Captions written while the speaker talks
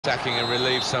Attacking and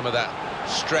relieve some of that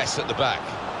stress at the back.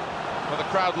 Well, the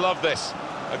crowd love this.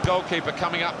 A goalkeeper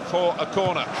coming up for a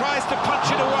corner. Tries to punch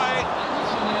it away.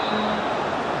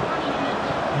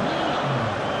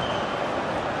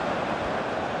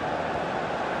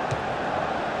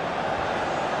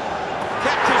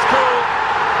 Kept his cool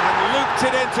and looped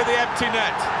it into the empty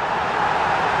net.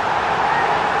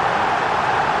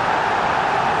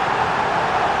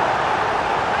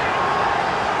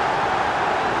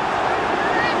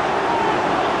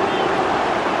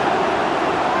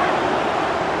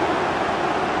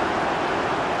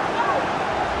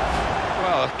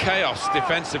 Chaos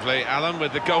defensively, Alan,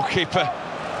 with the goalkeeper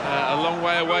a long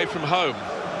way away from home.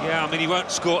 Yeah, I mean, he won't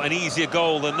score an easier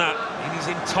goal than that in his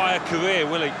entire career,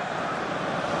 will he?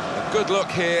 A good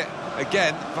look here,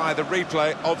 again, via the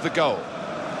replay of the goal.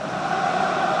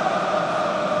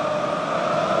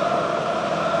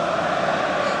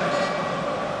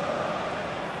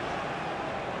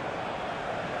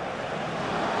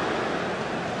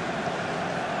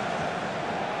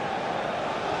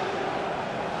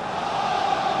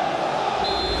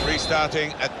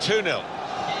 Restarting at 2-0.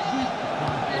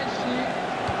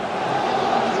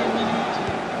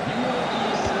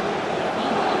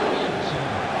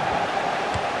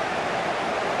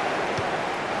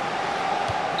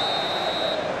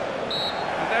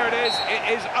 And there it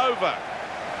is over.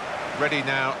 Ready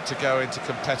now to go into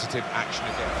competitive action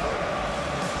again.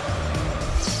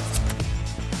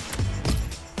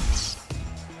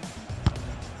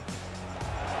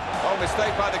 Oh,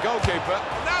 mistake by the goalkeeper.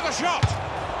 Now the shot!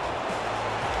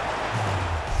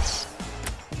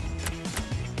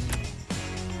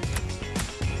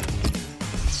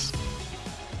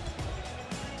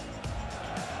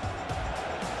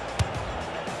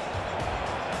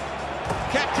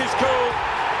 Kept his cool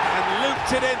and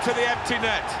looped it into the empty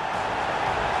net.